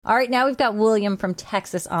All right, now we've got William from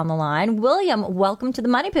Texas on the line. William, welcome to the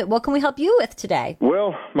Money Pit. What can we help you with today?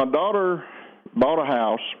 Well, my daughter bought a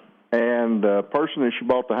house, and the person that she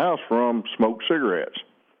bought the house from smoked cigarettes.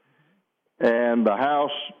 And the house,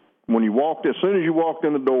 as soon as you walked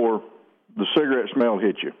in the door, the cigarette smell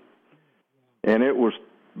hit you. And it was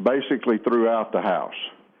basically throughout the house.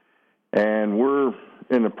 And we're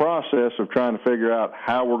in the process of trying to figure out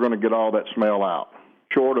how we're going to get all that smell out,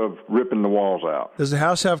 short of ripping the walls out. Does the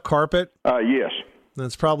house have carpet? Yes.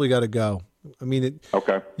 That's probably got to go. I mean,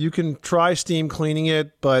 okay. You can try steam cleaning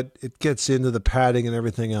it, but it gets into the padding and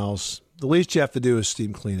everything else. The least you have to do is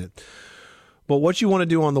steam clean it. But what you want to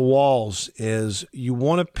do on the walls is you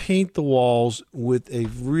want to paint the walls with a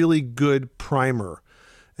really good primer.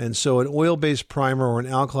 And so an oil-based primer or an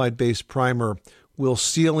alkali-based primer will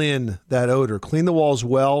seal in that odor. Clean the walls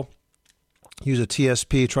well. Use a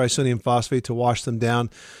TSP, trisodium phosphate, to wash them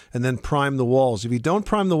down, and then prime the walls. If you don't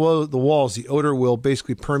prime the walls, the odor will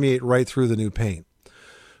basically permeate right through the new paint.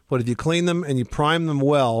 But if you clean them and you prime them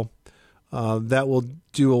well, that will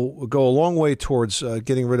go a long way towards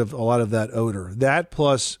getting rid of a lot of that odor. That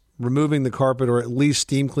plus removing the carpet, or at least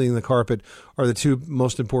steam cleaning the carpet, are the two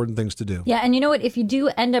most important things to do. Yeah, and you know what? If you do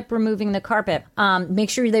end up removing the carpet,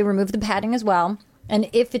 make sure they remove the padding as well. And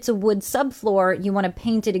if it's a wood subfloor, you want to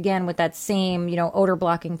paint it again with that same, odor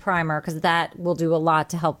blocking primer, because that will do a lot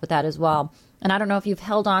to help with that as well. And I don't know if you've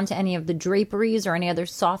held on to any of the draperies or any other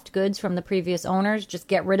soft goods from the previous owners. Just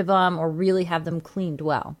get rid of them or really have them cleaned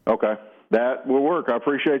well. Okay. That will work. I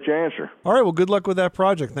appreciate your answer. All right. Well, good luck with that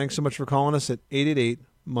project. Thanks so much for calling us at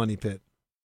 888-MONEY-PIT.